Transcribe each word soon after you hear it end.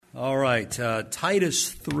All right,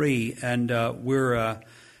 Titus 3, and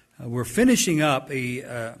we're finishing up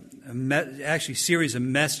a series of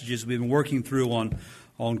messages we've been working through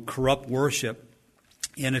on corrupt worship.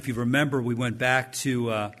 And if you remember, we went back to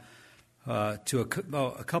a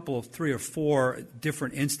couple of 3 or 4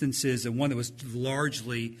 different instances, and one that was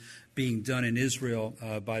largely being done in Israel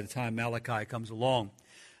by the time Malachi comes along.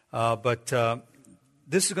 But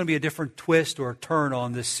this is going to be a different twist or turn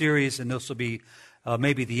on this series, and this will be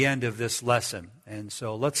maybe the end of this lesson. And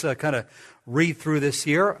so let's kind of read through this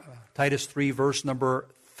here. Titus 3, verse number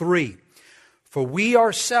 3. For we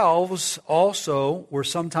ourselves also were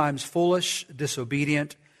sometimes foolish,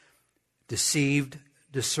 disobedient, deceived,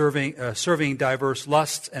 serving diverse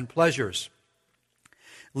lusts and pleasures,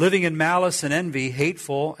 living in malice and envy,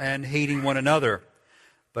 hateful and hating one another.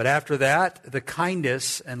 But after that, the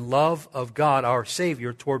kindness and love of God our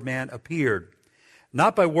Savior toward man appeared,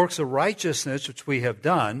 not by works of righteousness which we have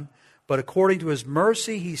done, but according to His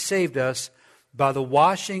mercy He saved us by the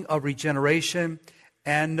washing of regeneration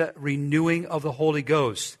and renewing of the Holy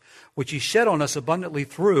Ghost, which He shed on us abundantly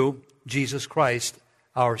through Jesus Christ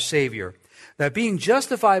our Savior, that being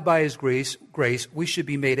justified by His grace, we should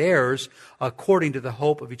be made heirs according to the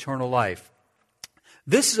hope of eternal life.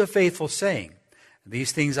 This is a faithful saying.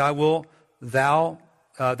 These things I will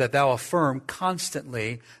that thou affirm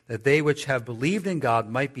constantly, that they which have believed in God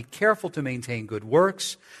might be careful to maintain good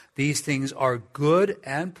works. These things are good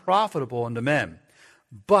and profitable unto men.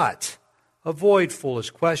 But avoid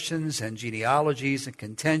foolish questions and genealogies and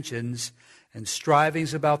contentions and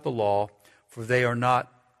strivings about the law, for they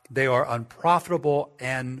are unprofitable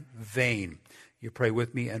and vain. You pray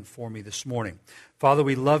with me and for me this morning. Father,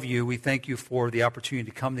 we love you. We thank you for the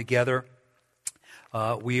opportunity to come together.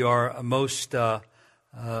 We are most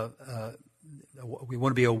we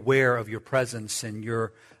want to be aware of your presence and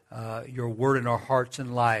your word in our hearts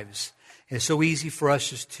and lives. And it's so easy for us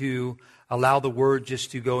just to allow the word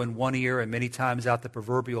just to go in one ear and many times out the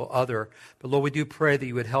proverbial other. But Lord, we do pray that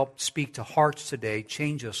you would help speak to hearts today.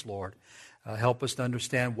 Change us, Lord. Help us to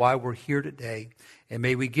understand why we're here today. And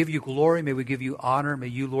may we give you glory. May we give you honor. May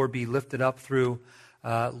you, Lord, be lifted up through,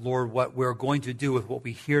 Lord, what we're going to do with what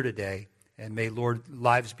we hear today. And may, Lord,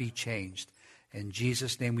 lives be changed. In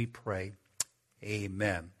Jesus' name we pray.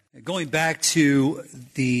 Amen. Going back to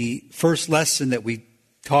the first lesson that we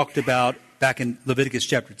talked about back in Leviticus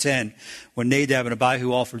chapter 10, when Nadab and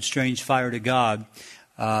Abihu offered strange fire to God,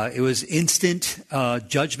 it was instant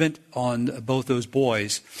judgment on both those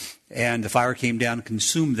boys, and the fire came down and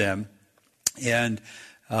consumed them. And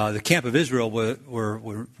the camp of Israel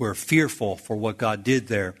were fearful for what God did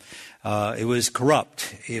there. It was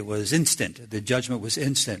corrupt. It was instant. The judgment was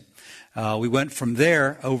instant. We went from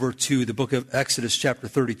there over to the book of Exodus chapter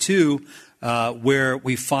 32, where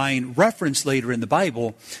we find reference later in the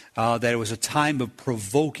Bible that it was a time of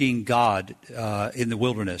provoking God in the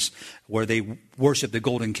wilderness, where they worshiped the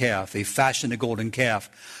golden calf. They fashioned a golden calf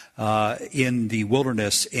in the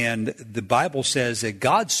wilderness. And the Bible says that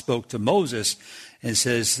God spoke to Moses and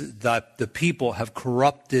says that the people have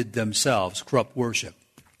corrupted themselves, corrupt worship.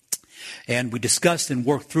 And we discussed and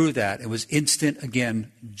worked through that. It was instant,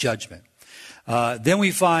 again, judgment. Then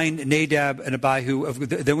we find Nadab and Abihu.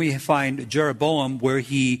 Then we find Jeroboam, where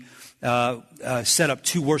he set up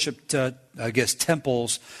 2 worship,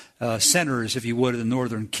 temples, centers, if you would, in the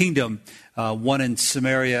northern kingdom. One in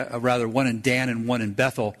Samaria, one in Dan and one in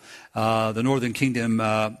Bethel. The northern kingdom,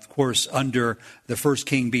 of course, under the first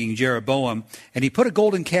king being Jeroboam. And he put a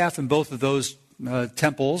golden calf in both of those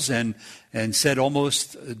temples and said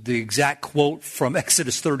almost the exact quote from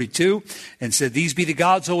Exodus 32 and said, "These be the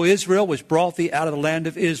gods, O Israel, which brought thee out of the land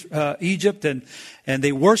of Egypt." And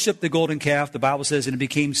they worshiped the golden calf, the Bible says, and it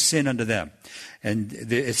became sin unto them. And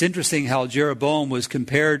it's interesting how Jeroboam was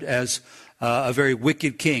compared as a very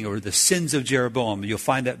wicked king, or the sins of Jeroboam. You'll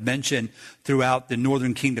find that mentioned throughout the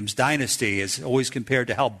northern kingdom's dynasty. It's always compared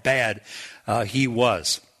to how bad he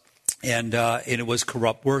was. And it was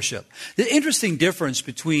corrupt worship. The interesting difference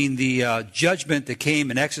between the judgment that came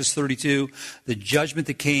in Exodus 32, the judgment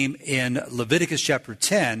that came in Leviticus chapter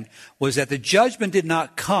 10, was that the judgment did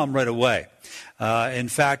not come right away. In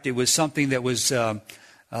fact, it was something that was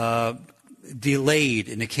delayed,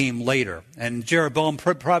 and it came later. And Jeroboam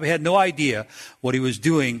probably had no idea what he was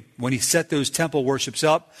doing when he set those temple worships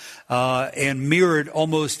up and mirrored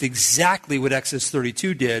almost exactly what Exodus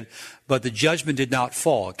 32 did, but the judgment did not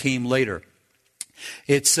fall. It came later.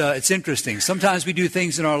 It's interesting. Sometimes we do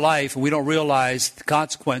things in our life and we don't realize the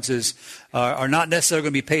consequences are not necessarily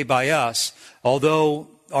going to be paid by us, although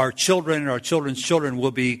our children and our children's children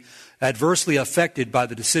will be adversely affected by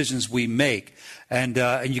the decisions we make. And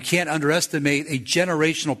you can't underestimate a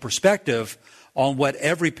generational perspective on what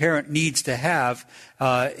every parent needs to have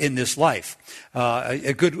in this life.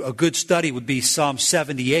 A good study would be Psalm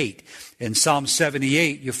 78. In Psalm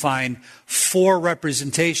 78, you find 4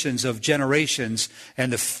 representations of generations,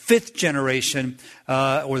 and the 5th generation,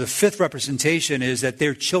 or the 5th representation, is that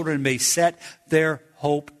their children may set their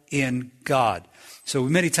hope in God. So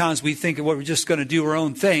many times we think we're just going to do our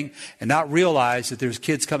own thing and not realize that there's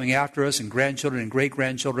kids coming after us and grandchildren and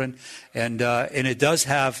great-grandchildren, and it does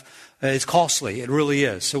have. It's costly. It really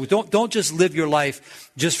is. So don't just live your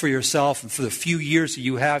life just for yourself and for the few years that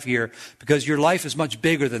you have here, because your life is much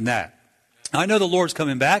bigger than that. I know the Lord's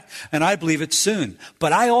coming back, and I believe it's soon.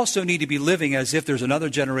 But I also need to be living as if there's another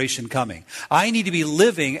generation coming. I need to be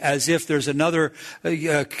living as if there's another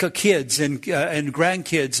kids and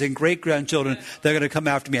grandkids and great-grandchildren that are going to come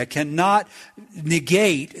after me. I cannot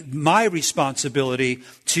negate my responsibility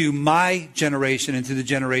to my generation and to the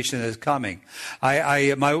generation that is coming.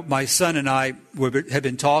 My son and I have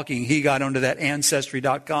been talking. He got onto that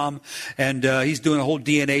Ancestry.com, and he's doing a whole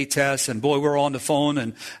DNA test. And boy, we're on the phone,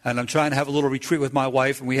 and I'm trying to have a little retreat with my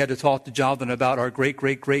wife, and we had to talk to Jonathan about our great,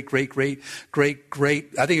 I think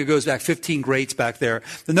it goes back 15 greats back there.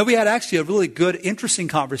 And then we had actually a really good, interesting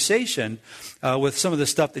conversation with some of the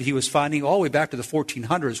stuff that he was finding all the way back to the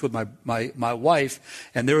 1400s with my wife.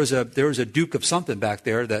 And there was a Duke of something back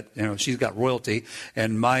there that, she's got royalty,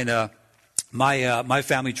 and mine, my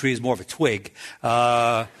family tree is more of a twig.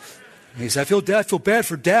 He said, I feel bad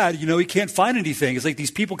for Dad. He can't find anything. It's like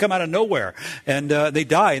these people come out of nowhere, and they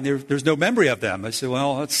die, and there's no memory of them. I said,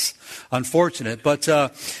 well, that's unfortunate. But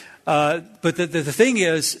the thing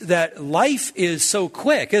is that life is so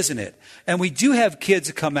quick, isn't it? And we do have kids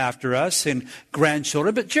that come after us and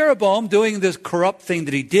grandchildren. But Jeroboam, doing this corrupt thing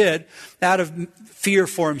that he did out of fear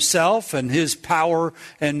for himself and his power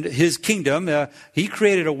and his kingdom, he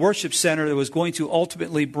created a worship center that was going to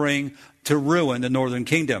ultimately bring to ruin the northern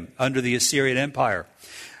kingdom under the Assyrian Empire.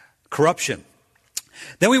 Corruption.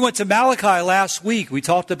 Then we went to Malachi last week. We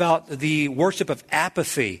talked about the worship of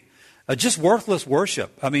apathy, just worthless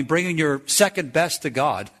worship. I mean, bringing your second best to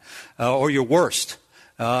God, or your worst.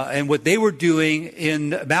 And what they were doing in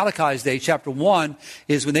Malachi's day, chapter 1,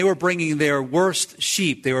 is when they were bringing their worst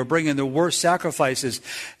sheep, they were bringing their worst sacrifices,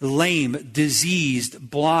 lame,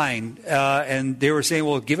 diseased, blind, and they were saying,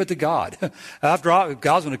 well, give it to God. After all,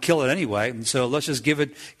 God's going to kill it anyway, and so let's just give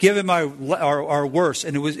him our worst.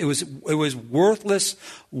 And it was worthless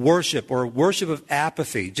worship, or worship of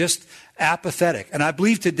apathy, just apathetic. And I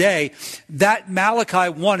believe today that Malachi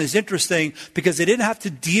 1 is interesting because they didn't have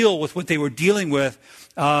to deal with what they were dealing with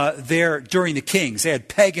there during the kings. They had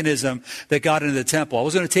paganism that got into the temple. I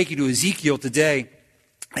was going to take you to Ezekiel today,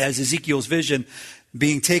 as Ezekiel's vision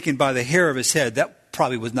being taken by the hair of his head. That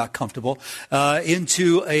probably was not comfortable,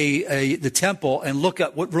 into the temple and look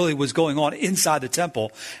at what really was going on inside the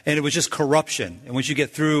temple. And it was just corruption. And once you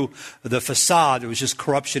get through the facade, it was just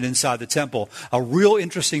corruption inside the temple. A real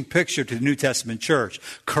interesting picture to the New Testament church.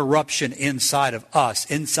 Corruption inside of us,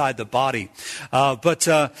 inside the body. But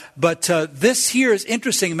this here is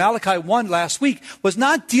interesting. Malachi 1 last week was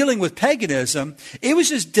not dealing with paganism. It was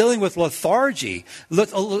just dealing with lethargy,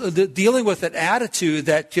 dealing with an attitude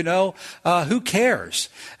that, who cares?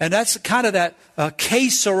 And that's kind of that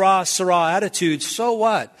que sera attitude. So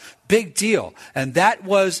what? Big deal. And that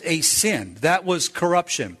was a sin. That was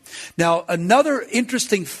corruption. Now, another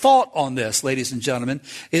interesting thought on this, ladies and gentlemen,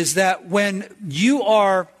 is that when you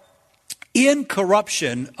are in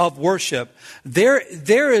corruption of worship,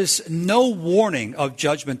 there is no warning of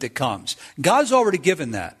judgment that comes. God's already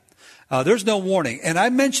given that. There's no warning. And I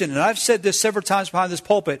mentioned, and I've said this several times behind this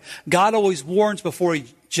pulpit, God always warns before he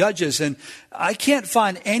judges. And I can't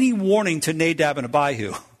find any warning to Nadab and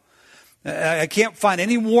Abihu. I can't find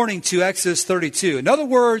any warning to Exodus 32. In other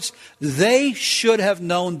words, they should have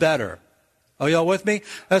known better. Are y'all with me?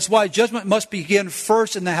 That's why judgment must begin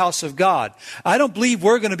first in the house of God. I don't believe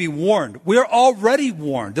we're going to be warned. We're already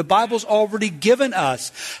warned. The Bible's already given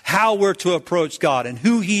us how we're to approach God and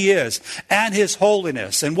who he is and his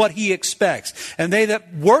holiness and what he expects. And they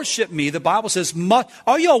that worship me, the Bible says,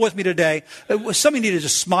 are y'all with me today? Some of you need to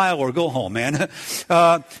just smile or go home, man.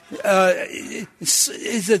 The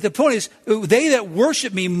point is, they that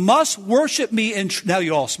worship me must worship me in, now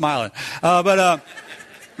you're all smiling,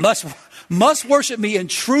 must worship me in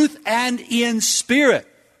truth and in spirit.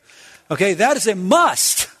 Okay, that is a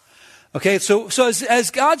must. Okay, so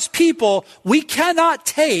as God's people, we cannot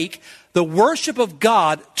take the worship of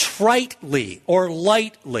God tritely or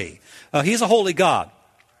lightly. He's a holy God.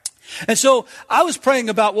 And so I was praying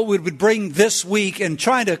about what we would bring this week and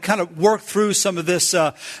trying to kind of work through some of this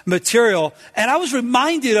material. And I was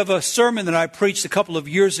reminded of a sermon that I preached a couple of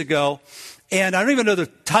years ago. And I don't even know the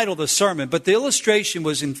title of the sermon, but the illustration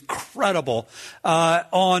was incredible out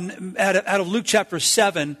of Luke chapter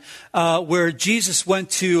 7, where Jesus went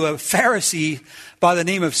to a Pharisee by the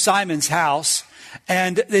name of Simon's house.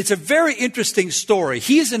 And it's a very interesting story.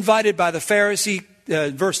 He is invited by the Pharisee,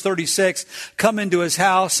 verse 36, come into his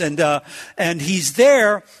house, and he's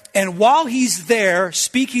there. And while he's there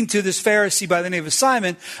speaking to this Pharisee by the name of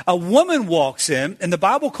Simon, a woman walks in, and the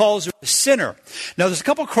Bible calls her a sinner. Now, there's a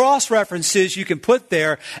couple cross references you can put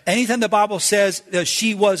there. Anytime the Bible says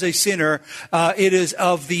she was a sinner, it is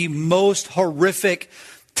of the most horrific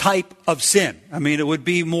type of sin. I mean, it would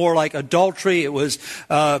be more like adultery. It was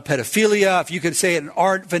pedophilia. If you could say it in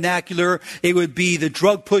art vernacular, it would be the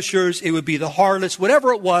drug pushers. It would be the harlots.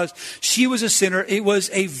 Whatever it was, she was a sinner. It was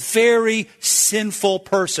a very sinful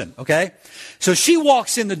person, okay? So she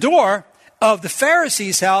walks in the door of the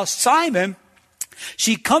Pharisee's house, Simon.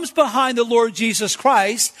 She comes behind the Lord Jesus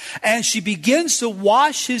Christ, and she begins to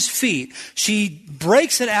wash his feet. She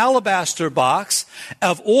breaks an alabaster box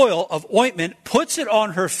of oil, of ointment, puts it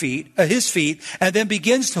on her feet, his feet, and then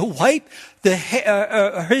begins to wipe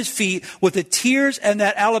his feet with the tears and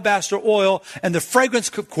that alabaster oil. And the fragrance,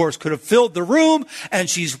 of course, could have filled the room. And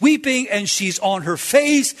she's weeping, and she's on her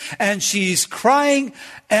face, and she's crying.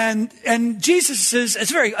 And Jesus says,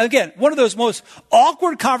 it's very, again, one of those most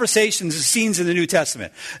awkward conversations and scenes in the New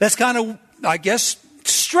Testament. That's kind of, I guess,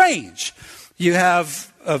 strange. You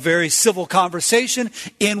have a very civil conversation.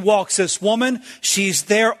 In walks this woman. She's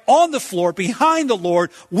there on the floor behind the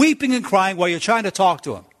Lord, weeping and crying while you're trying to talk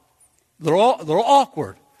to him. They're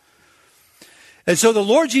awkward. And so the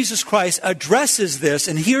Lord Jesus Christ addresses this,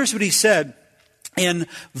 and here's what he said in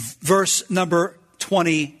verse number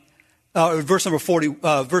 40.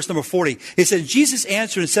 He said, Jesus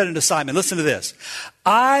answered and said unto Simon, listen to this.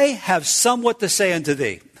 I have somewhat to say unto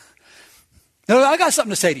thee. Now, I got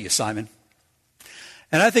something to say to you, Simon.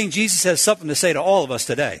 And I think Jesus has something to say to all of us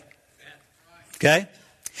today. Okay?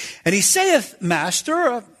 And he saith,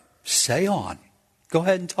 Master, say on. Go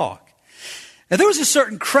ahead and talk. Now, there was a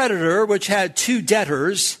certain creditor which had two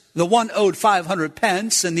debtors. The one owed 500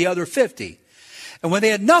 pence and the other 50. And when they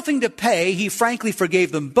had nothing to pay, he frankly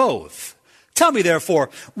forgave them both. Tell me, therefore,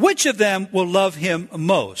 which of them will love him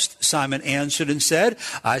most? Simon answered and said,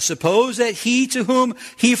 I suppose that he to whom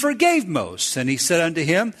he forgave most. And he said unto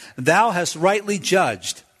him, Thou hast rightly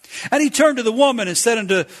judged. And he turned to the woman and said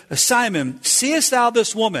unto Simon, Seest thou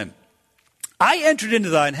this woman? I entered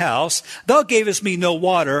into thine house. Thou gavest me no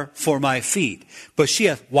water for my feet, but she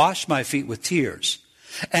hath washed my feet with tears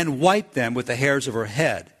and wiped them with the hairs of her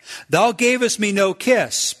head. Thou gavest me no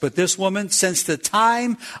kiss, but this woman, since the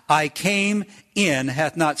time I came in,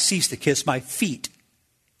 hath not ceased to kiss my feet.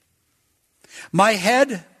 My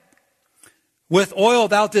head with oil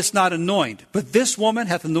thou didst not anoint, but this woman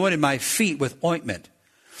hath anointed my feet with ointment.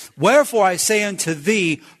 Wherefore I say unto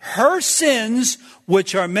thee, her sins,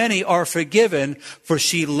 which are many, are forgiven, for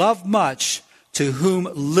she loved much. To whom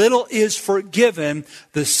little is forgiven,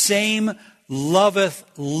 the same loveth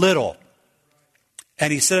little.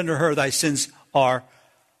 And he said unto her, Thy sins are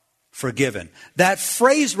forgiven. That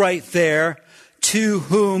phrase right there, to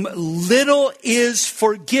whom little is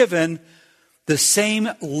forgiven, the same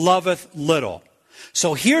loveth little.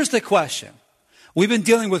 So here's the question. We've been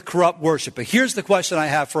dealing with corrupt worship, but here's the question I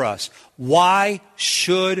have for us. Why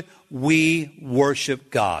should we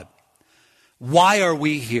worship God? Why are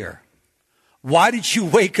we here? Why did you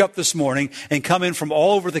wake up this morning and come in from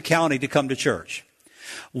all over the county to come to church?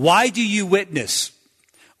 Why do you witness?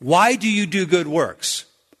 Why do you do good works?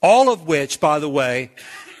 All of which, by the way,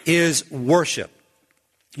 is worship.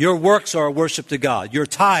 Your works are a worship to God. Your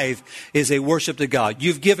tithe is a worship to God.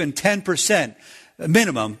 You've given 10%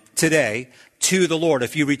 minimum today to the Lord.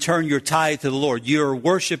 If you return your tithe to the Lord, you're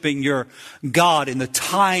worshiping your God in the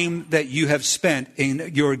time that you have spent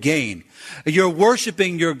in your gain. You're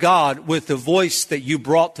worshiping your God with the voice that you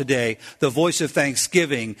brought today, the voice of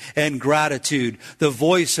thanksgiving and gratitude, the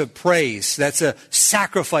voice of praise. That's a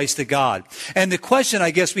sacrifice to God. And the question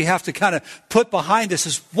I guess we have to kind of put behind this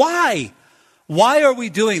is why? Why are we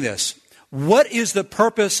doing this? What is the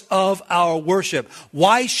purpose of our worship?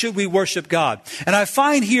 Why should we worship God? And I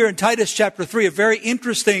find here in Titus chapter 3 a very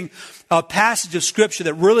interesting passage of scripture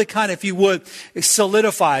that really kind of, if you would,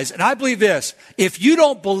 solidifies. And I believe this, if you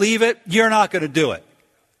don't believe it, you're not going to do it.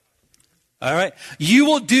 All right? You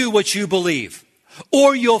will do what you believe.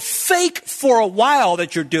 Or you'll fake for a while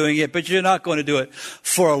that you're doing it, but you're not going to do it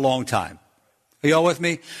for a long time. Are you all with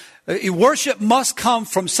me? Worship must come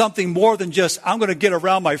from something more than just, I'm going to get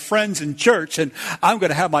around my friends in church and I'm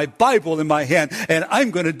going to have my Bible in my hand and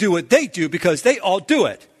I'm going to do what they do because they all do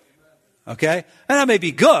it. Okay? And that may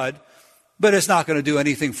be good, but it's not going to do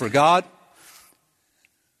anything for God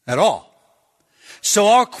at all. So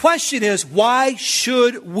our question is, why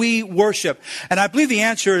should we worship? And I believe the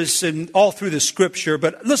answer is in all through the scripture,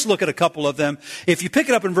 but let's look at a couple of them. If you pick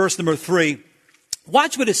it up in verse number 3,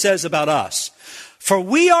 watch what it says about us. For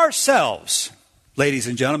we ourselves, ladies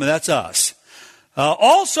and gentlemen, that's us,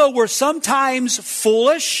 also were sometimes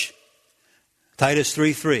foolish, Titus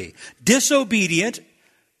 3:3, disobedient,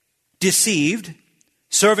 deceived,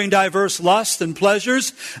 serving diverse lusts and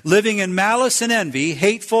pleasures, living in malice and envy,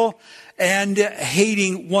 hateful, and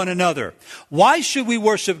hating one another. Why should we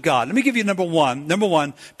worship God? Let me give you number one. Number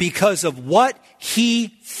one, because of what He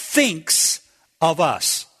thinks of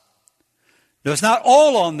us. Now, it's not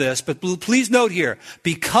all on this, but please note here,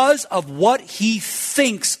 because of what He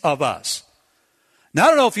thinks of us. Now, I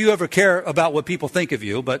don't know if you ever care about what people think of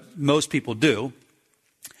you, but most people do.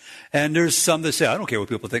 And there's some that say, I don't care what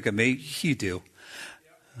people think of me. You do.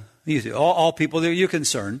 You do. All people, you're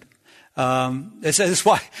concerned. That's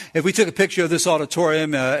why if we took a picture of this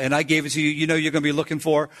auditorium and I gave it to you, you know you're going to be looking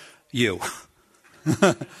for you.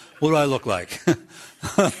 What do I look like?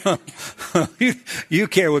 You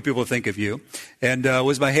care what people think of you. And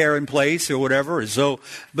was my hair in place or whatever? So,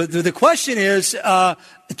 but the question is, to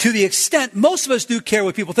the extent most of us do care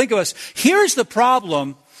what people think of us, here's the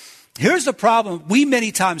problem. Here's the problem we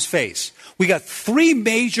many times face. We got three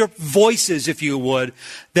major voices, if you would,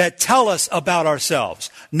 that tell us about ourselves.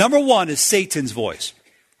 Number one is Satan's voice.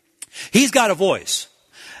 He's got a voice.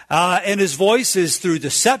 And his voice is through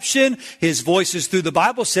deception. His voice is through, the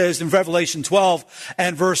Bible says in Revelation 12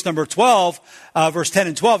 and verse number 12, verse 10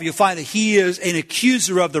 and 12, you'll find that he is an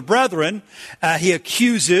accuser of the brethren. He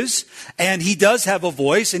accuses, and he does have a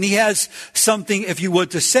voice, and he has something, if you would,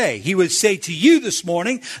 to say. He would say to you this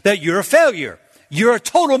morning that you're a failure. You're a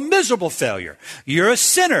total miserable failure. You're a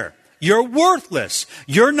sinner. You're worthless.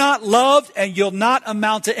 You're not loved, and you'll not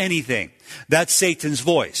amount to anything. That's Satan's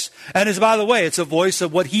voice. And as by the way, it's a voice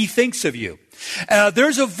of what he thinks of you.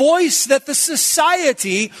 There's a voice that the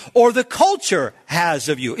society or the culture has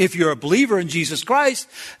of you. If you're a believer in Jesus Christ,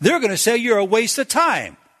 they're going to say you're a waste of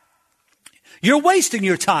time. You're wasting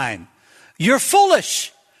your time. You're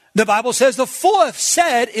foolish. The Bible says the fool hath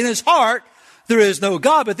said in his heart, there is no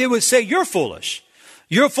God, but they would say you're foolish.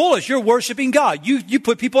 You're foolish. You're worshiping God. You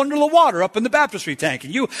put people under the water up in the baptistry tank,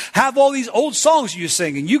 and you have all these old songs you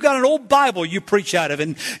sing, and you got an old Bible you preach out of,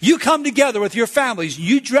 and you come together with your families, and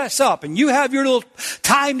you dress up, and you have your little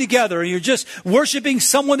time together, and you're just worshiping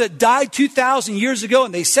someone that died 2,000 years ago,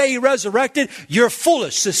 and they say he resurrected. You're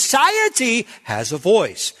foolish. Society has a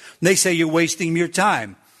voice. And they say you're wasting your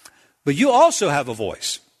time. But you also have a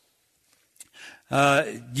voice.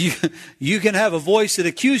 You can have a voice that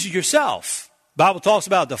accuses yourself. The Bible talks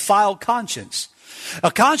about a defiled conscience. A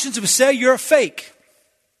conscience would say you're a fake.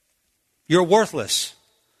 You're worthless.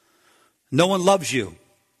 No one loves you.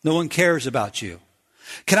 No one cares about you.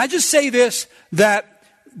 Can I just say this, that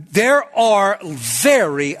there are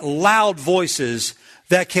very loud voices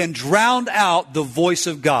that can drown out the voice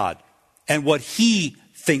of God and what He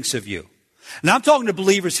thinks of you. And I'm talking to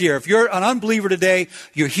believers here. If you're an unbeliever today,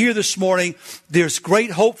 you're here this morning, there's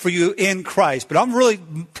great hope for you in Christ. But I'm really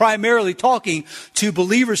primarily talking to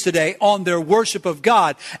believers today on their worship of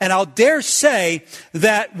God. And I'll dare say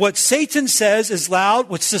that what Satan says is loud,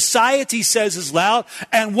 what society says is loud,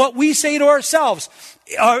 and what we say to ourselves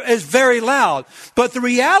is very loud. But the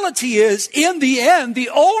reality is, in the end, the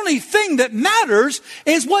only thing that matters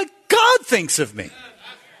is what God thinks of me.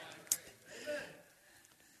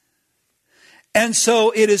 And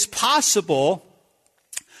so it is possible,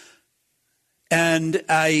 and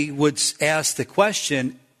I would ask the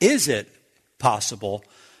question, is it possible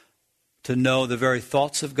to know the very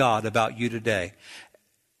thoughts of God about you today?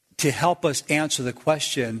 To help us answer the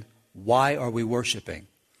question, why are we worshiping?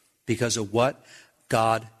 Because of what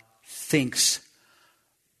God thinks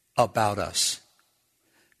about us.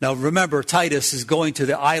 Now remember, Titus is going to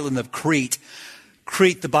the island of Crete.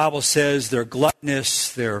 Crete, the Bible says, they're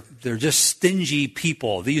gluttonous, they're just stingy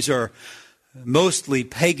people. These are mostly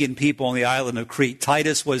pagan people on the island of Crete.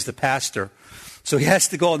 Titus was the pastor. So he has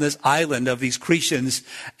to go on this island of these Cretans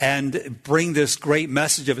and bring this great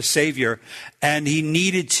message of a Savior. And he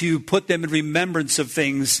needed to put them in remembrance of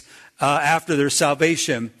things after their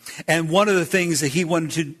salvation. And one of the things that he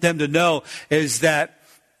wanted them to know is that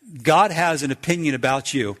God has an opinion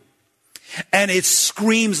about you. And it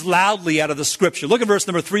screams loudly out of the scripture. Look at verse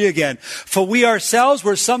number 3 again. For we ourselves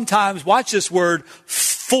were sometimes, watch this word,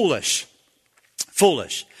 foolish.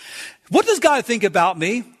 Foolish. What does God think about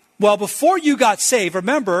me? Well, before you got saved,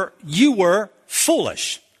 remember, you were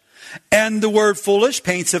foolish. And the word foolish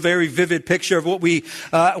paints a very vivid picture of what we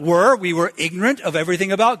were. We were ignorant of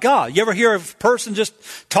everything about God. You ever hear a person just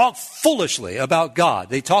talk foolishly about God?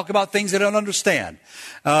 They talk about things they don't understand.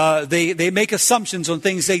 They make assumptions on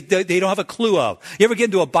things they don't have a clue of. You ever get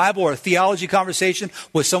into a Bible or a theology conversation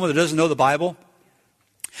with someone that doesn't know the Bible?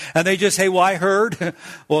 And they just say, well, I heard.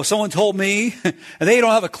 Well, someone told me. And they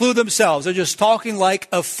don't have a clue themselves. They're just talking like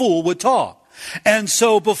a fool would talk. And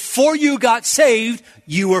so before you got saved,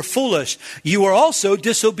 you were foolish. You were also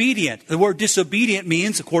disobedient. The word disobedient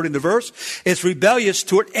means, according to the verse, it's rebellious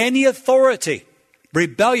toward any authority.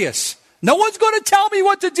 Rebellious. No one's going to tell me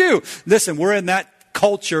what to do. Listen, we're in that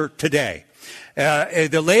culture today.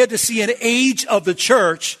 The Laodicean age of the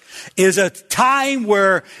church is a time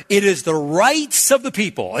where it is the rights of the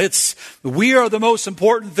people. We are the most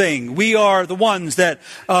important thing. We are the ones that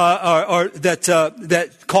that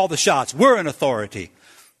call the shots. We're in authority.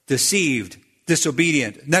 Deceived,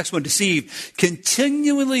 disobedient. Next one, deceived.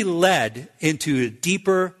 Continually led into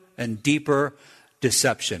deeper and deeper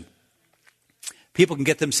deception. People can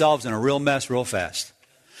get themselves in a real mess real fast.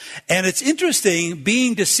 And it's interesting,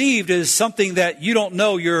 being deceived is something that you don't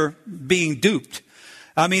know you're being duped.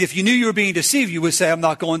 I mean, if you knew you were being deceived, you would say, I'm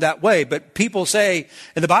not going that way. But people say,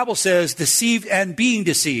 and the Bible says, deceived and being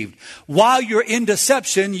deceived. While you're in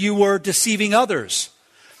deception, you were deceiving others.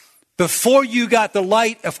 Before you got the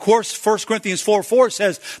light, of course, 1 Corinthians 4:4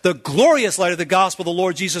 says, the glorious light of the gospel of the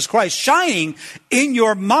Lord Jesus Christ shining in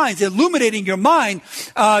your minds, illuminating your mind,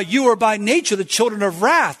 you are by nature the children of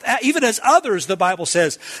wrath, even as others, the Bible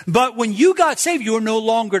says. But when you got saved, you were no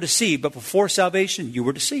longer deceived. But before salvation, you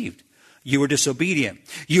were deceived. You were disobedient.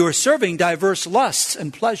 You were serving diverse lusts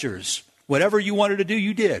and pleasures. Whatever you wanted to do,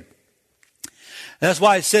 you did. That's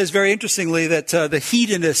why it says very interestingly that the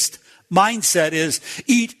hedonist mindset is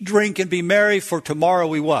eat, drink, and be merry, for tomorrow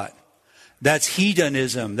we what? That's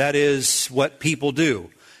hedonism. That is what people do.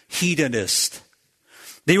 Hedonist.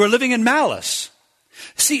 They were living in malice.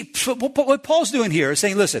 See, what Paul's doing here is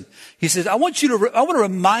saying, listen, he says, I want to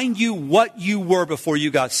remind you what you were before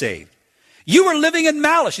you got saved. You were living in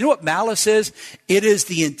malice. You know what malice is? It is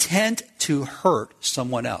the intent to hurt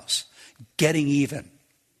someone else. Getting even.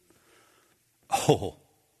 Oh.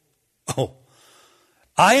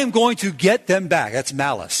 I am going to get them back. That's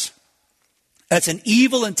malice. That's an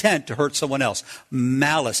evil intent to hurt someone else.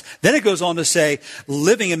 Malice. Then it goes on to say,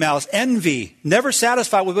 living in malice. Envy. Never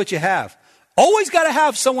satisfied with what you have. Always got to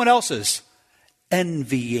have someone else's.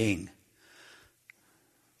 Envying.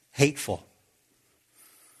 Hateful.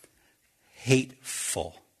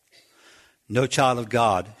 Hateful. No child of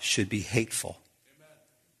God should be hateful.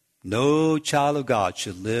 No child of God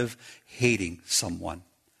should live hating someone.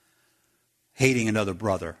 Hating another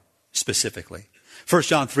brother, specifically. 1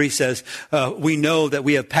 John 3 says, we know that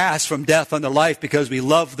we have passed from death unto life because we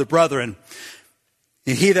love the brethren.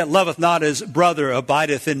 And he that loveth not his brother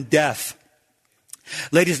abideth in death.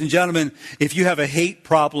 Ladies and gentlemen, if you have a hate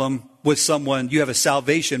problem with someone, you have a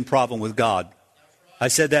salvation problem with God. I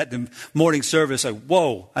said that in the morning service.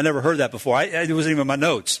 Whoa, I never heard that before. It wasn't even in my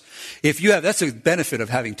notes. That's a benefit of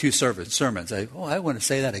having two sermons. I want to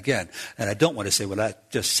say that again. And I don't want to say what I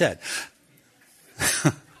just said.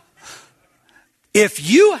 If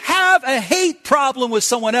you have a hate problem with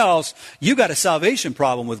someone else, you got a salvation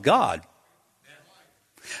problem with God.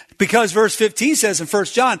 Because verse 15 says in 1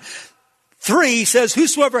 John 3 says,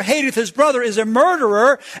 whosoever hateth his brother is a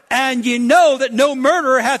murderer, and ye know that no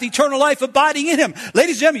murderer hath eternal life abiding in him.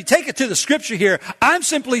 Ladies and gentlemen, you take it to the scripture here. I'm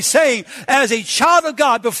simply saying, as a child of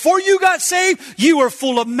God, before you got saved, you were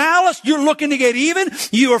full of malice. You're looking to get even.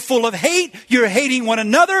 You are full of hate. You're hating one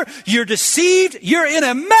another. You're deceived. You're in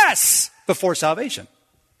a mess before salvation.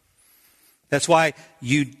 That's why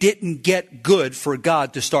you didn't get good for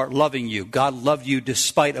God to start loving you. God loved you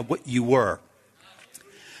despite of what you were.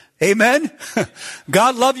 Amen.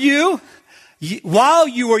 God loved you while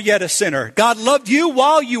you were yet a sinner. God loved you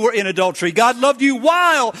while you were in adultery. God loved you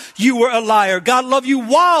while you were a liar. God loved you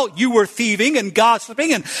while you were thieving and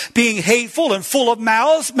gossiping and being hateful and full of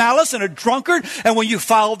malice and a drunkard. And when you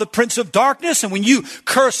followed the prince of darkness and when you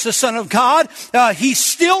cursed the Son of God, he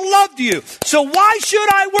still loved you. So why should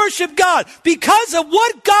I worship God? Because of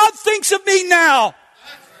what God thinks of me now.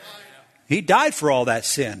 He died for all that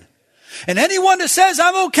sin. And anyone that says,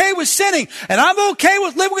 I'm okay with sinning, and I'm okay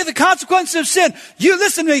with living with the consequences of sin, you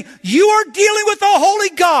listen to me, you are dealing with the holy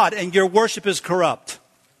God, and your worship is corrupt.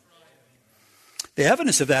 The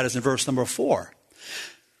evidence of that is in verse number 4.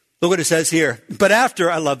 Look what it says here. But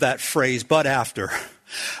after, I love that phrase, but after.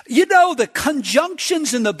 You know, the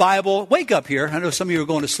conjunctions in the Bible, wake up here. I know some of you are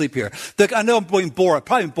going to sleep here. I know I'm being bored.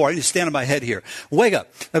 Probably bored. I need to stand on my head here. Wake up.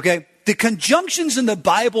 Okay. The conjunctions in the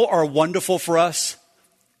Bible are wonderful for us.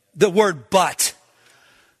 The word but.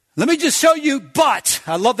 Let me just show you but.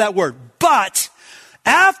 I love that word. But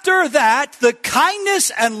after that, the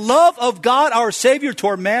kindness and love of God, our Savior,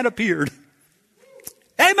 toward man appeared.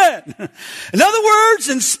 Amen. In other words,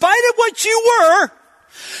 in spite of what you were,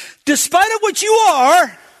 despite of what you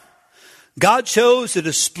are, God chose to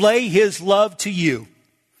display his love to you.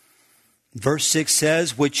 Verse 6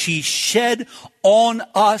 says, which he shed on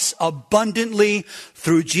us abundantly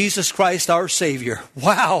through Jesus Christ our Savior.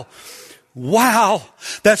 Wow. Wow.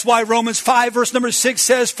 That's why Romans 5 verse number 6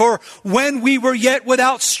 says, for when we were yet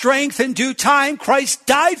without strength in due time, Christ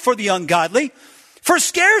died for the ungodly. For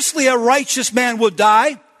scarcely a righteous man will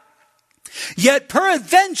die. Yet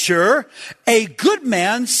peradventure, a good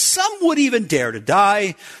man, some would even dare to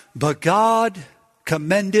die. But God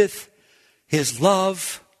commendeth his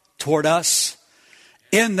love toward us,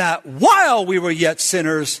 in that while we were yet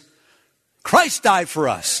sinners, Christ died for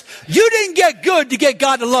us. You didn't get good to get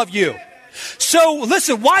God to love you. So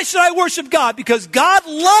listen, why should I worship God? Because God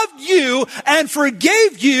loved you and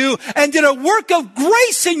forgave you and did a work of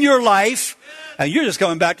grace in your life. And you're just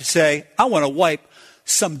coming back to say, I want to wipe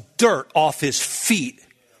some dirt off his feet.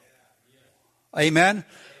 Amen?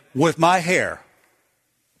 With my hair.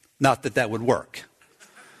 Not that that would work.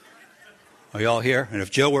 Are you all here? And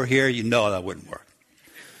if Joe were here, you know that wouldn't work.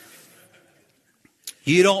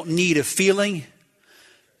 You don't need a feeling.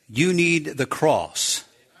 You need the cross.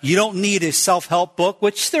 You don't need a self-help book,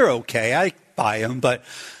 which they're okay. I buy them. But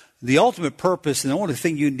the ultimate purpose and the only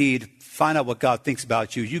thing you need, find out what God thinks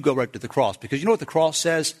about you, you go right to the cross. Because you know what the cross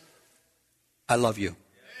says? I love you.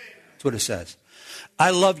 That's what it says. I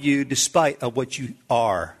love you despite of what you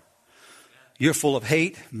are. You're full of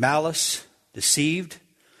hate, malice, deceived.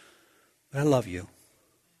 But I love you.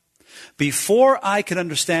 Before I can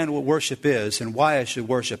understand what worship is and why I should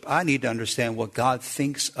worship, I need to understand what God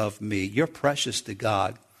thinks of me. You're precious to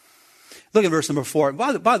God. Look at verse number 4.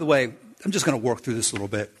 By the way, I'm just going to work through this a little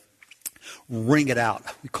bit. Ring it out,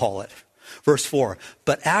 we call it. Verse 4.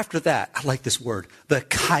 But after that, I like this word, the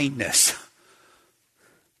kindness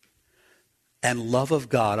and love of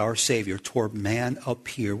God, our Savior, toward man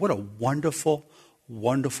appear. What a wonderful,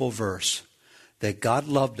 wonderful verse. That God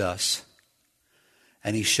loved us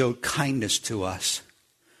and he showed kindness to us.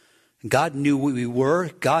 God knew who we were.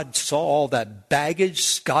 God saw all that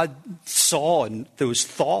baggage. God saw and those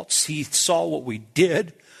thoughts. He saw what we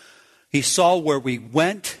did. He saw where we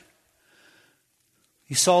went.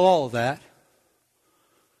 He saw all of that.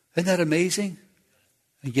 Isn't that amazing?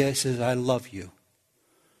 And yet he says, I love you.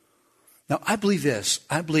 Now, I believe this.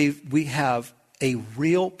 I believe we have a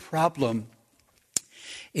real problem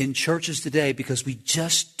in churches today because we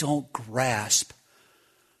just don't grasp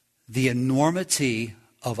the enormity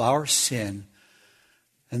of our sin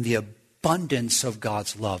and the abundance of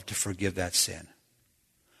God's love to forgive that sin.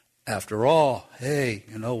 After all, hey,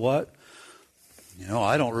 you know what?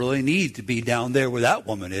 I don't really need to be down there where that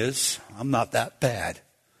woman is. I'm not that bad.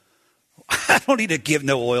 I don't need to give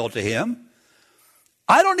no oil to him.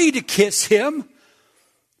 I don't need to kiss him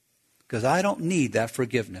because I don't need that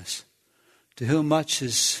forgiveness. To whom much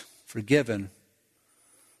is forgiven,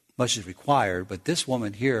 much is required. But this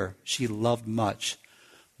woman here, she loved much.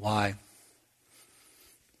 Why?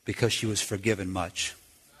 Because she was forgiven much.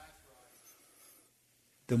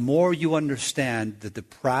 The more you understand the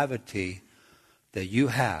depravity that you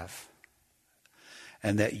have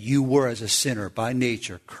and that you were as a sinner by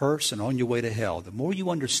nature, cursed and on your way to hell, the more you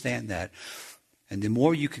understand that and the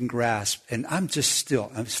more you can grasp, and I'm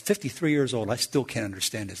 53 years old, I still can't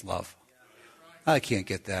understand his love. I can't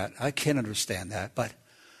get that. I can't understand that, but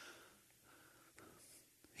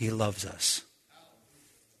he loves us.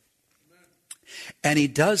 And he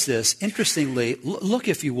does this, interestingly, look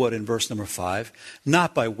if you would in verse number 5,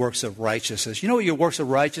 not by works of righteousness. You know what your works of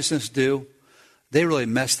righteousness do? They really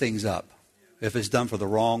mess things up if it's done for the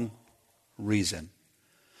wrong reason.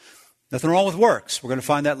 Nothing wrong with works. We're going to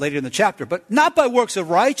find that later in the chapter. But not by works of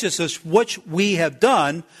righteousness, which we have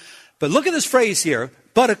done. But look at this phrase here.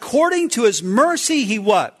 But according to his mercy, he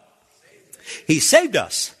what? He saved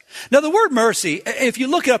us. Now, the word mercy, if you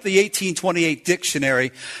look up the 1828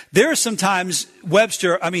 dictionary, there are sometimes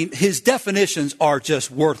his definitions are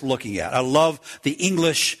just worth looking at. I love the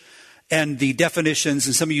English and the definitions,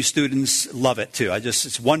 and some of you students love it too.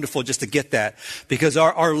 It's wonderful just to get that because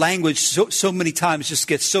our language so many times just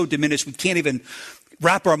gets so diminished we can't even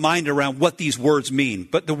wrap our mind around what these words mean.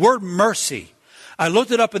 But the word mercy, I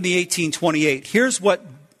looked it up in the 1828. Here's what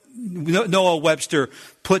Noah Webster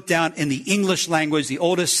put down in the English language, the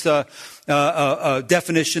oldest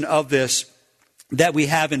definition of this that we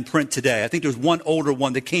have in print today. I think there's one older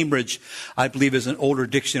one. The Cambridge, I believe, is an older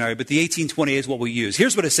dictionary, but the 1828 is what we use.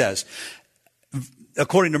 Here's what it says.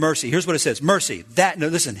 According to mercy, here's what it says. Mercy,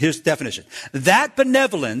 here's the definition. That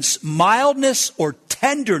benevolence, mildness, or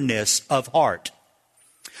tenderness of heart,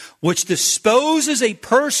 which disposes a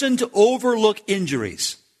person to overlook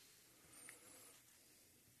injuries.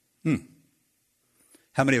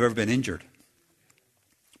 How many have ever been injured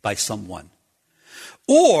by someone?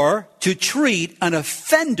 Or to treat an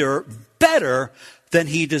offender better than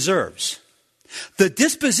he deserves. The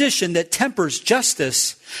disposition that tempers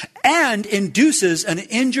justice and induces an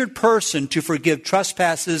injured person to forgive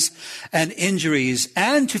trespasses and injuries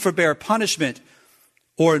and to forbear punishment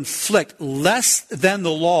or inflict less than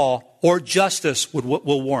the law or justice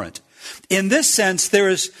will warrant. In this sense, there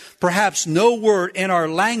is perhaps no word in our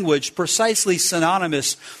language precisely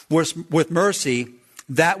synonymous with mercy.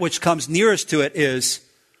 That which comes nearest to it is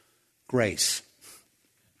grace.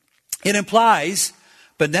 It implies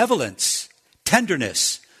benevolence,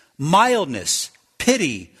 tenderness, mildness,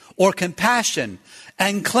 pity, or compassion,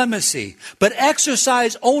 and clemency, but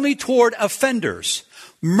exercised only toward offenders.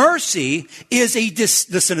 Mercy is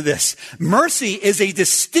listen to this. Mercy is a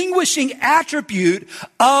distinguishing attribute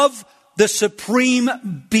of the supreme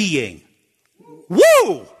being.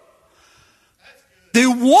 Woo! The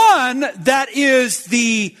one that is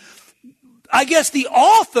the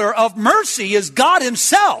author of mercy is God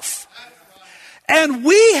himself. And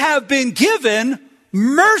we have been given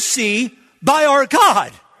mercy by our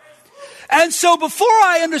God. And so before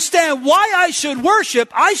I understand why I should worship,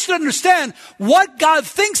 I should understand what God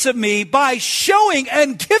thinks of me by showing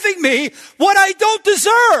and giving me what I don't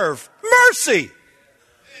deserve. Mercy.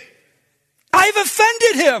 I've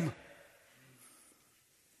offended him.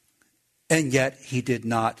 And yet he did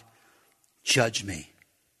not judge me.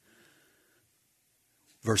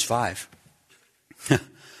 Verse 5.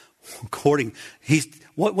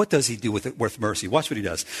 What does he do with mercy? Watch what he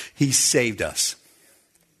does. He saved us.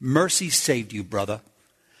 Mercy saved you, brother.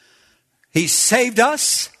 He saved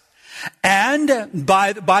us, and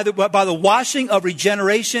by the washing of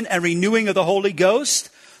regeneration and renewing of the Holy Ghost.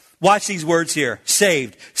 Watch these words here.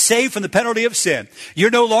 Saved from the penalty of sin.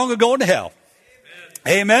 You're no longer going to hell.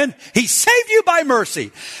 Amen. He saved you by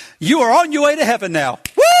mercy. You are on your way to heaven now.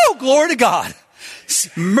 Woo! Glory to God.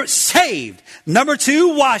 Saved. Number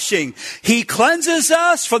 2, washing. He cleanses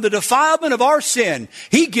us from the defilement of our sin.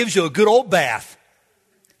 He gives you a good old bath.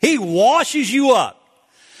 He washes you up.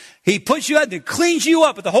 He puts you out and cleans you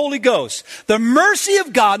up with the Holy Ghost. The mercy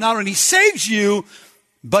of God not only saves you,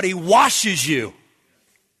 but he washes you.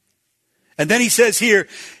 And then he says here,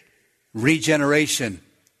 regeneration.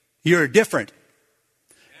 You're different.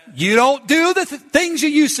 You don't do the things you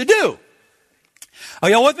used to do. Are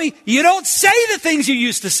y'all with me? You don't say the things you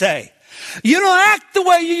used to say. You don't act the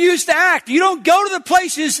way you used to act. You don't go to the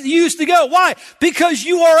places you used to go. Why? Because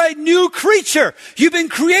you are a new creature. You've been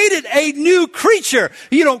created a new creature.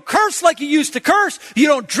 You don't curse like you used to curse. You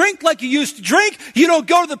don't drink like you used to drink. You don't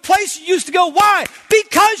go to the place you used to go. Why?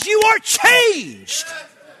 Because you are changed.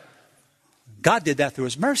 God did that through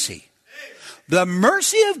his mercy. The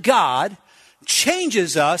mercy of God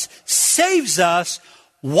changes us, saves us,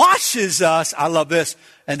 washes us. I love this.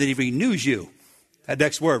 And then he renews you. That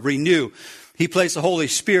next word, renew. He placed the Holy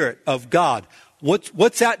Spirit of God.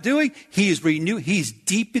 What's that doing? He's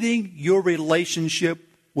deepening your relationship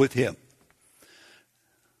with him.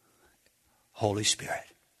 Holy Spirit.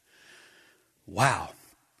 Wow.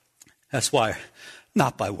 That's why,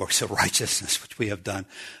 not by works of righteousness, which we have done.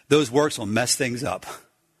 Those works will mess things up.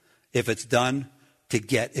 If it's done to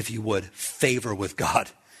get, if you would, favor with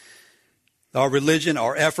God. Our religion,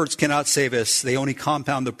 our efforts cannot save us. They only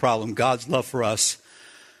compound the problem. God's love for us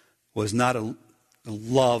was not a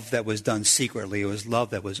love that was done secretly. It was love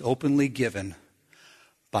that was openly given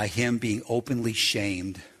by him being openly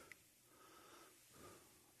shamed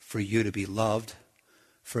for you to be loved,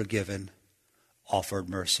 forgiven, offered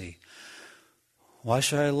mercy. Why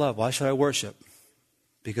should I love? Why should I worship?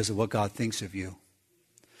 Because of what God thinks of you.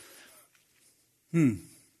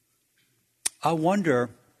 I wonder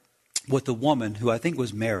what the woman, who I think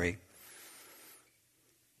was Mary,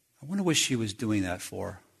 I wonder what she was doing that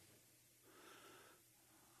for.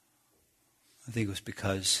 I think it was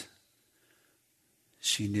because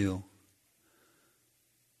she knew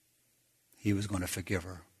he was going to forgive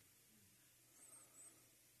her.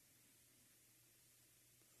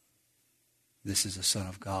 This is the Son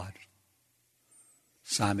of God.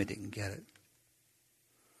 Simon didn't get it.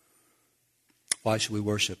 Why should we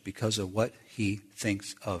worship? Because of what he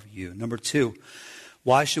thinks of you. Number 2,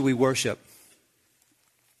 why should we worship?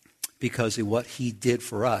 Because of what he did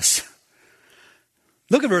for us.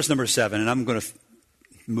 Look at verse number 7, and I'm going to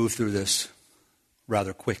move through this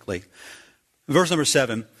rather quickly. Verse number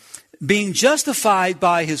 7, being justified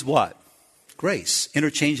by his what? Grace,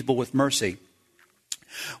 interchangeable with mercy.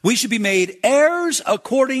 We should be made heirs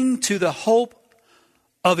according to the hope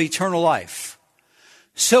of eternal life.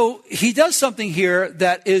 So he does something here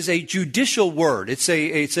that is a judicial word. It's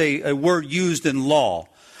a word used in law.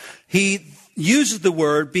 He uses the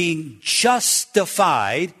word being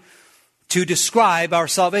justified to describe our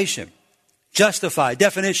salvation. Justified,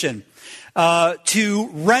 definition, to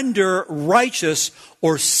render righteous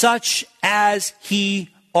or such as he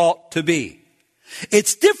ought to be.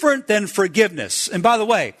 It's different than forgiveness. And by the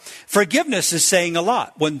way, forgiveness is saying a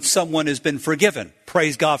lot when someone has been forgiven.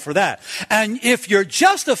 Praise God for that. And if you're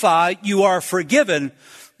justified, you are forgiven.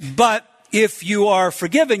 But if you are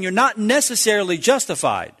forgiven, you're not necessarily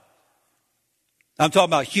justified. I'm talking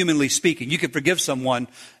about humanly speaking. You can forgive someone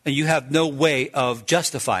and you have no way of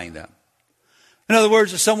justifying them. In other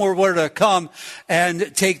words, if someone were to come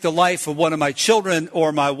and take the life of one of my children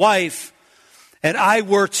or my wife, and I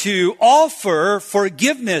were to offer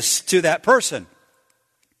forgiveness to that person,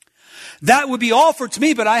 that would be offered to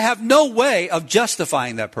me, but I have no way of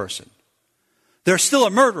justifying that person. They're still a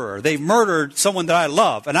murderer. They've murdered someone that I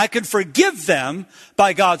love, and I can forgive them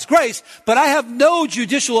by God's grace, but I have no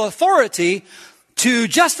judicial authority to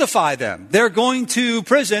justify them. They're going to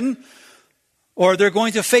prison, or they're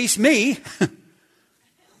going to face me,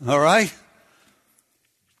 all right,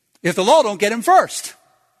 if the law don't get him first.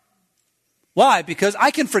 Why? Because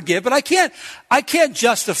I can forgive, but I can't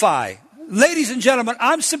justify. Ladies and gentlemen,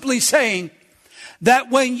 I'm simply saying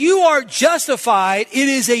that when you are justified, it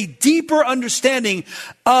is a deeper understanding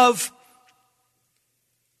of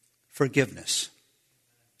forgiveness.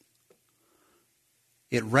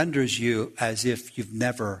 It renders you as if you've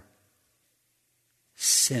never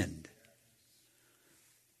sinned.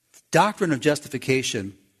 Doctrine of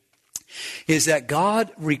justification is that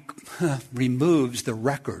God removes the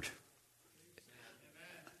record.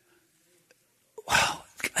 Wow,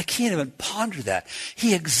 I can't even ponder that.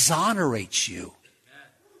 He exonerates you.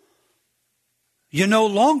 You're no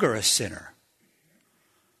longer a sinner.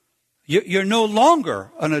 You're no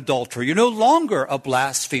longer an adulterer. You're no longer a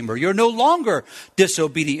blasphemer. You're no longer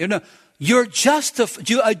disobedient. You're just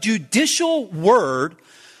a judicial word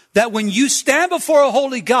that when you stand before a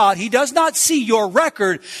holy God, he does not see your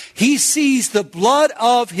record. He sees the blood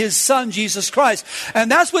of his son, Jesus Christ.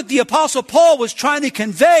 And that's what the Apostle Paul was trying to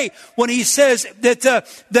convey when he says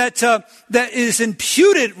that is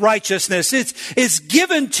imputed righteousness. It's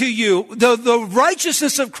given to you, the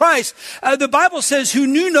righteousness of Christ. The Bible says, who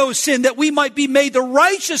knew no sin, that we might be made the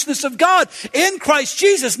righteousness of God in Christ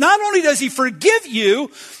Jesus. Not only does he forgive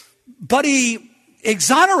you, but he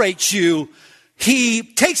exonerates you. He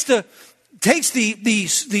takes the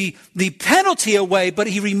penalty away, but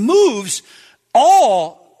he removes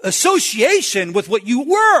all association with what you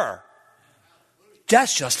were.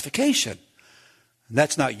 That's justification. And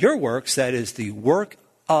that's not your works. That is the work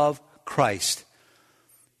of Christ.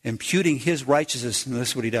 Imputing his righteousness. And this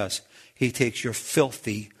is what he does. He takes your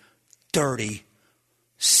filthy, dirty,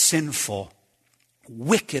 sinful,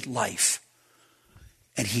 wicked life,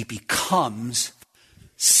 and he becomes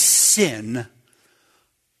sin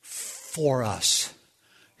for us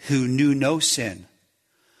who knew no sin,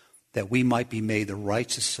 that we might be made the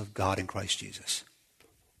righteousness of God in Christ Jesus.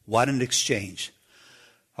 What an exchange.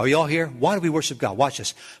 Are you all here? Why do we worship God? Watch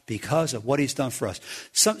this. Because of what he's done for us.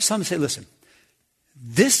 Some say, listen,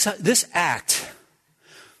 this act,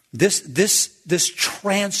 this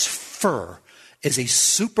transfer is a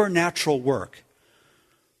supernatural work.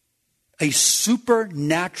 A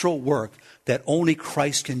supernatural work that only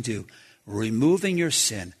Christ can do. Removing your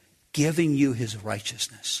sin, giving you his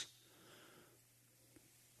righteousness,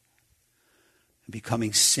 and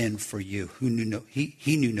becoming sin for you.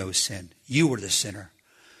 He knew no sin. You were the sinner,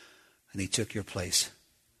 and he took your place.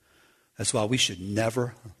 That's why we should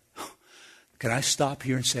never, can I stop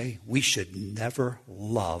here and say, we should never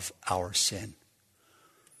love our sin.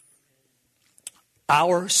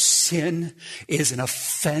 Our sin is an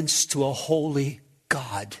offense to a holy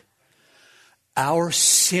God. Our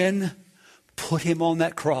sin put him on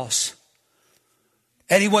that cross.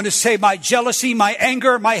 Anyone to say my jealousy, my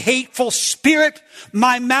anger, my hateful spirit,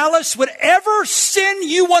 my malice, whatever sin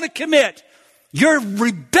you want to commit, your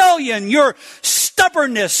rebellion, your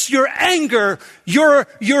stubbornness, your anger, your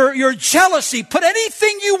jealousy, put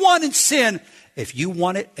anything you want in sin. If you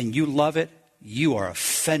want it and you love it, you are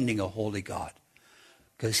offending a holy God.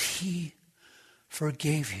 because he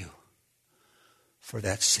forgave you for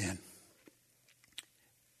that sin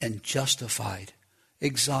and justified,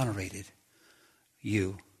 exonerated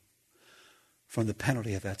you from the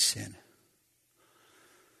penalty of that sin.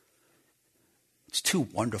 It's too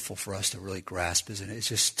wonderful for us to really grasp, isn't it? It's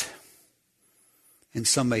just, and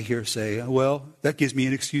some may hear say, well, that gives me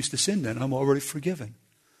an excuse to sin then. I'm already forgiven.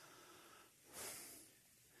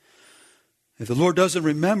 If the Lord doesn't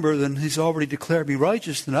remember, then he's already declared me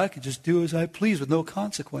righteous, then I can just do as I please with no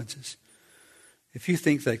consequences. If you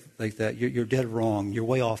think like that, you're dead wrong. You're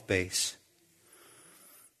way off base.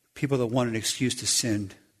 People that want an excuse to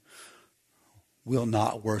sin will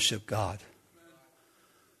not worship God.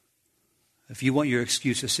 If you want your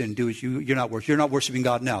excuse to sin, do it. You're not worshiping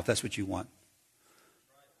God now, if that's what you want.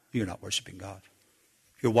 You're not worshiping God.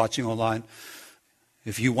 If you're watching online,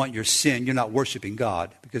 if you want your sin, you're not worshiping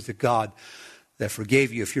God, because the God that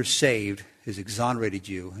forgave you, if you're saved, has exonerated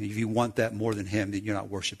you. And if you want that more than him, then you're not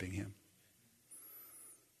worshiping him.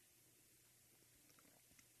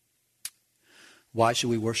 Why should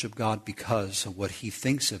we worship God? Because of what he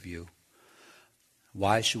thinks of you.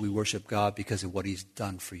 Why should we worship God? Because of what he's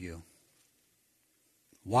done for you.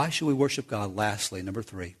 Why should we worship God? Lastly, number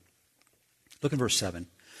 3. Look in verse 7.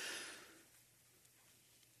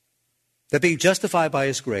 That being justified by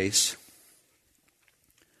his grace,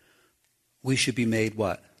 we should be made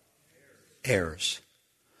what? Heirs.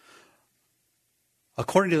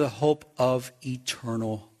 According to the hope of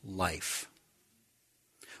eternal life.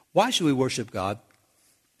 Why should we worship God?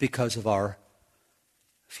 Because of our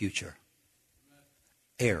future.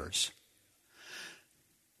 Heirs.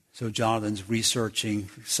 So Jonathan's researching,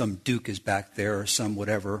 some Duke is back there or some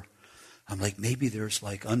whatever. I'm like, maybe there's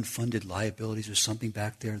like unfunded liabilities or something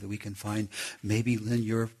back there that we can find. Maybe, Lynn,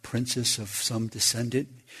 you're a princess of some descendant.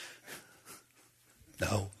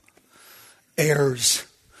 No. Heirs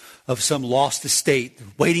of some lost estate,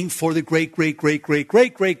 waiting for the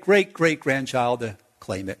great-great-great-great-great-great-great-grandchild to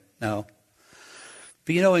claim it. No.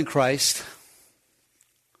 But you know, in Christ,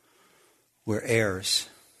 we're heirs.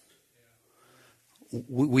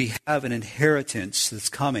 We have an inheritance that's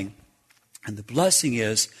coming. And the blessing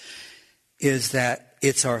is that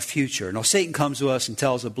it's our future. Now, Satan comes to us and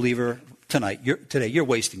tells a believer today, you're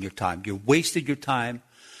wasting your time. You wasted your time.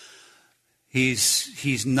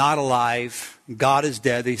 He's not alive. God is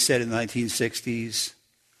dead, they said in the 1960s.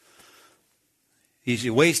 He's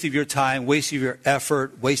a waste of your time, waste of your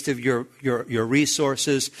effort, waste of your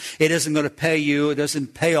resources. It isn't going to pay you. It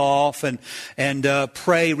doesn't pay off. And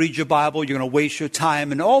pray, read your Bible. You're going to waste your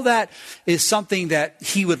time. And all that is something that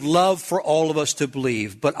he would love for all of us to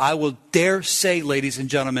believe. But I will dare say, ladies and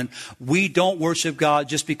gentlemen, we don't worship God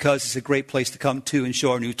just because it's a great place to come to and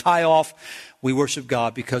show our new tie off. We worship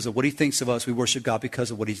God because of what he thinks of us. We worship God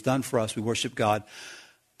because of what he's done for us. We worship God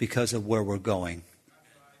because of where we're going.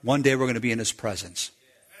 One day we're going to be in his presence.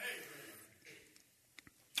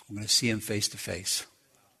 We're going to see him face to face.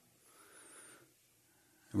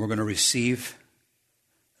 And we're going to receive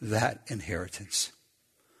that inheritance.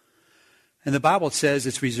 And the Bible says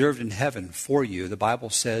it's reserved in heaven for you. The Bible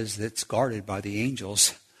says that it's guarded by the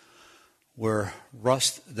angels, where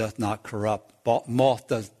rust doth not corrupt, moth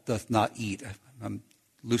doth not eat. I'm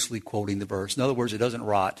loosely quoting the verse. In other words, it doesn't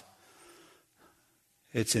rot.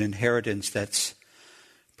 It's an inheritance that's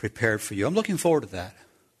prepared for you. I'm looking forward to that.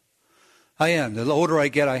 I am. The older I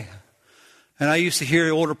get, and I used to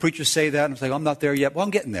hear older preachers say that, and I was like, I'm not there yet. Well, I'm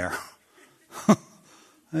getting there.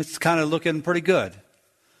 It's kind of looking pretty good.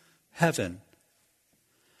 Heaven.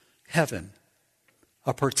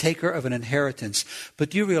 A partaker of an inheritance. But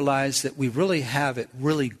do you realize that we really have it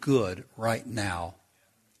really good right now?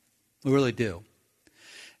 We really do.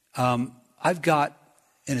 I've got,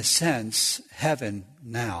 in a sense, heaven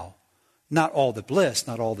now. Not all the bliss,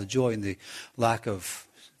 not all the joy and the lack of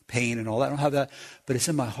pain and all that. I don't have that, but it's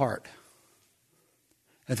in my heart.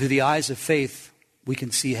 And through the eyes of faith, we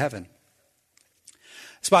can see heaven.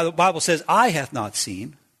 That's why the Bible says, eye hath not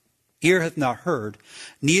seen, ear hath not heard,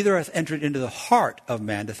 neither hath entered into the heart of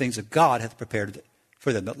man the things that God hath prepared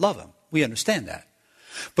for them that love him. We understand that.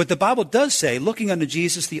 But the Bible does say, looking unto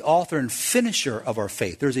Jesus, the author and finisher of our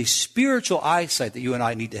faith. There's a spiritual eyesight that you and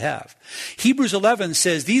I need to have. Hebrews 11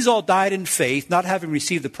 says, these all died in faith, not having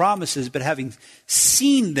received the promises, but having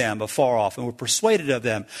seen them afar off, and were persuaded of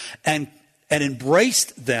them, and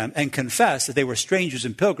embraced them, and confessed that they were strangers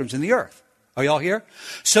and pilgrims in the earth. Are you all here?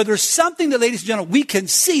 So there's something that, ladies and gentlemen, we can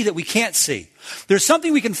see that we can't see. There's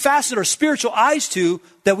something we can fasten our spiritual eyes to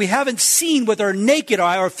that we haven't seen with our naked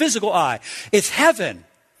eye, our physical eye. It's heaven.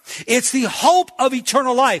 It's the hope of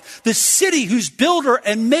eternal life. The city whose builder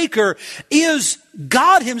and maker is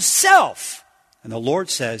God himself. And the Lord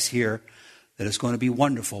says here that it's going to be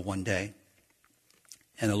wonderful one day.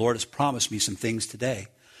 And the Lord has promised me some things today.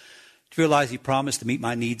 Do you realize he promised to meet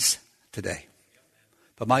my needs today?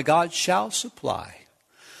 But my God shall supply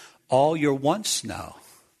all your wants now.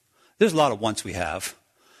 There's a lot of wants we have.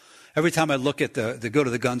 Every time I look at go to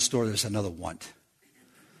the gun store, there's another want.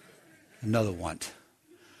 Another want.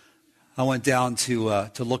 I went down to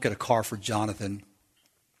look at a car for Jonathan.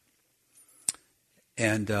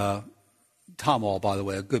 And Tom All, by the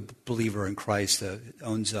way, a good believer in Christ,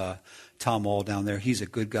 owns Tom All down there. He's a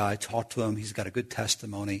good guy. Talked to him. He's got a good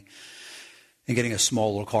testimony. And getting a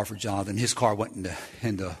small little car for Jonathan. His car went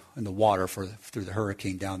in the water through the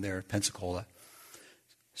hurricane down there at Pensacola.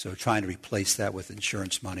 So trying to replace that with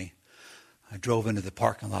insurance money. I drove into the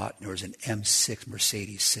parking lot, and there was an M6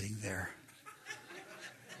 Mercedes sitting there.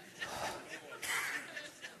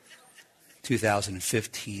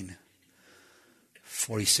 2015,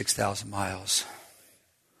 46,000 miles.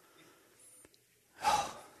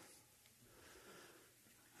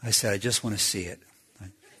 I said, I just want to see it.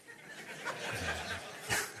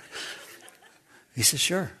 He said,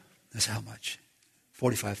 sure. That's how much?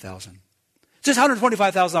 $45,000. Just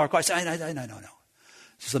 $125,000 car. I said, no.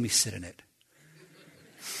 Just let me sit in it.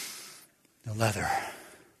 The leather,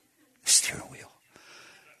 the steering wheel.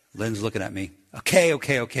 Lynn's looking at me. Okay.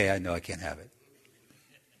 I know I can't have it.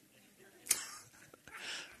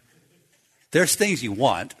 There's things you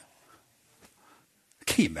want.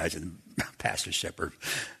 Can you imagine Pastor Shepherd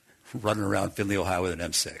running around Findlay, Ohio with an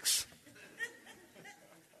M6?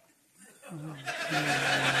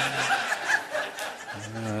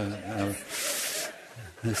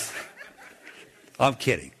 I'm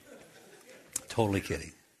kidding. Totally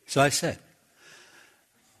kidding. So I said,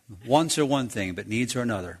 wants are one thing, but needs are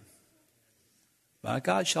another. My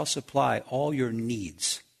God shall supply all your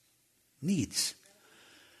needs. Needs.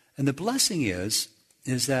 And the blessing is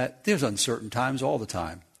that there's uncertain times all the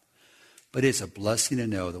time. But it's a blessing to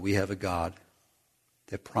know that we have a God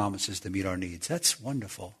that promises to meet our needs. That's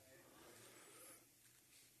wonderful.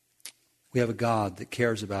 We have a God that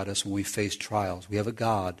cares about us when we face trials. We have a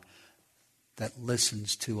God that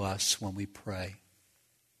listens to us when we pray.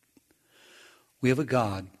 We have a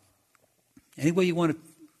God, any way you want to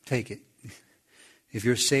take it, if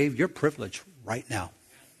you're saved, you're privileged right now.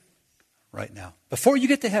 Right now. Before you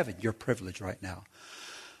get to heaven, you're privileged right now.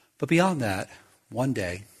 But beyond that, one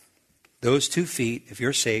day, those 2 feet, if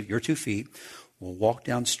you're saved, your 2 feet will walk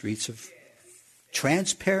down streets of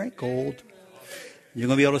transparent gold. You're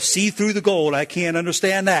going to be able to see through the gold. I can't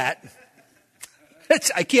understand that.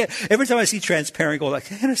 I can't. Every time I see transparent gold, I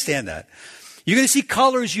can't understand that. You're going to see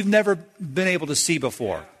colors you've never been able to see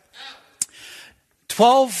before.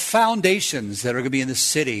 12 foundations that are going to be in the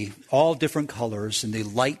city, all different colors, and the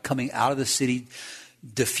light coming out of the city,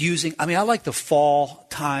 diffusing. I mean, I like the fall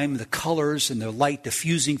time, the colors and the light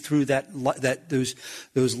diffusing through those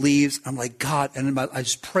leaves. I'm like, God, and I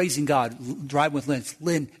was praising God, driving with Lynn.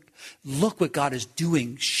 Lynn, look what God is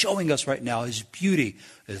doing, showing us right now. His beauty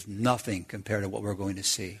is nothing compared to what we're going to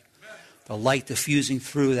see. The light diffusing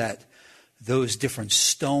through those different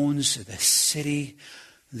stones, the city,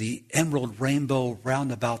 the emerald rainbow round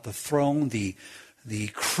about the throne, the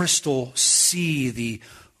crystal sea,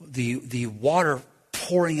 the water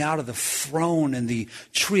pouring out of the throne, and the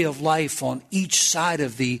tree of life on each side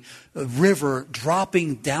of the river,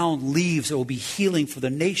 dropping down leaves that will be healing for the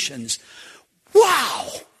nations. Wow!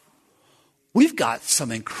 We've got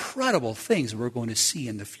some incredible things we're going to see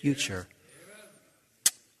in the future.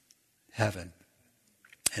 Heaven,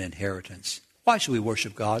 an inheritance. Why should we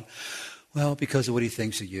worship God? Well, because of what he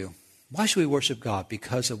thinks of you. Why should we worship God?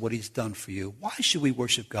 Because of what he's done for you. Why should we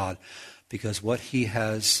worship God? Because what he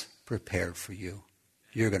has prepared for you.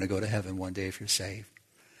 You're going to go to heaven one day if you're saved.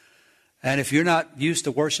 And if you're not used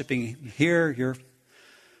to worshiping here, you're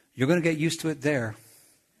going to get used to it there.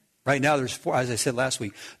 Right now, there's 4, as I said last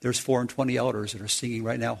week, there's 420 elders that are singing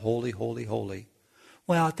right now, holy, holy, holy.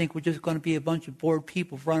 Well, I think we're just going to be a bunch of bored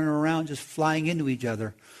people running around just flying into each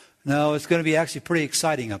other. No, it's going to be actually pretty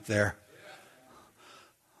exciting up there.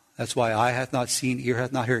 That's why eye hath not seen, ear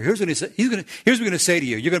hath not heard. Here's what he's going to say to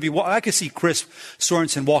you. You're going to be. I could see Chris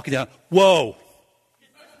Sorensen walking down. Whoa,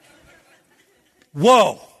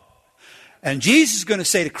 whoa, and Jesus is going to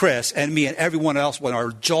say to Chris and me and everyone else when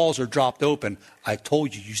our jaws are dropped open, I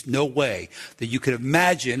told you, there's no way that you could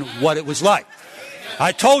imagine what it was like.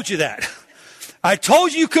 I told you that. I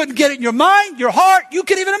told you couldn't get it in your mind, your heart. You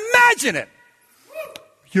couldn't even imagine it.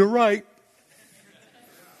 You're right.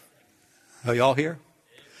 Are y'all here?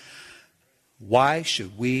 Why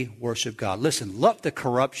should we worship God? Listen, let the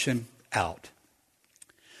corruption out.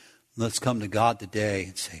 Let's come to God today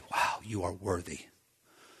and say, wow, you are worthy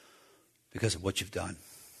because of what you've done.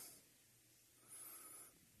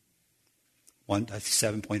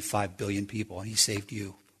 7.5 billion people, and he saved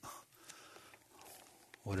you.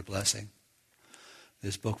 What a blessing.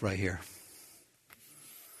 This book right here.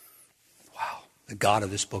 Wow. The God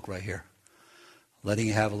of this book right here. Letting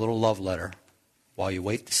you have a little love letter while you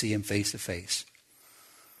wait to see him face to face.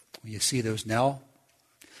 When you see those now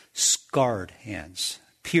scarred hands,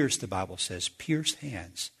 pierced, the Bible says, pierced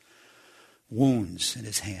hands, wounds in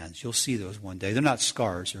his hands. You'll see those one day. They're not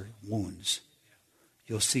scars, they're wounds.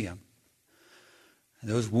 You'll see them. And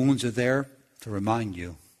those wounds are there to remind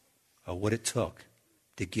you of what it took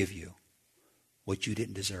to give you what you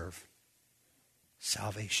didn't deserve.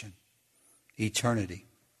 Salvation, eternity,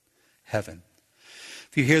 heaven.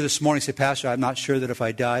 If you're here this morning and say, Pastor, I'm not sure that if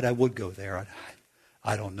I died, I would go there.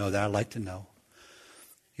 I don't know that. I'd like to know.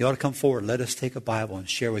 You ought to come forward. Let us take a Bible and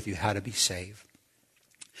share with you how to be saved.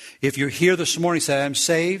 If you're here this morning and say, I'm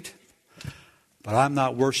saved, but I'm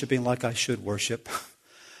not worshiping like I should worship.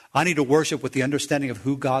 I need to worship with the understanding of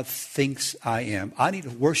who God thinks I am. I need to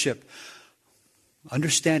worship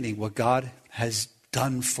understanding what God has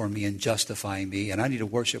done for me and justifying me. And I need to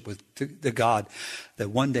worship with the God that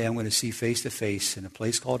one day I'm going to see face to face in a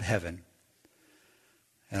place called heaven.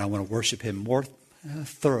 And I want to worship him more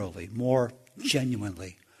thoroughly, more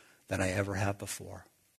genuinely than I ever have before.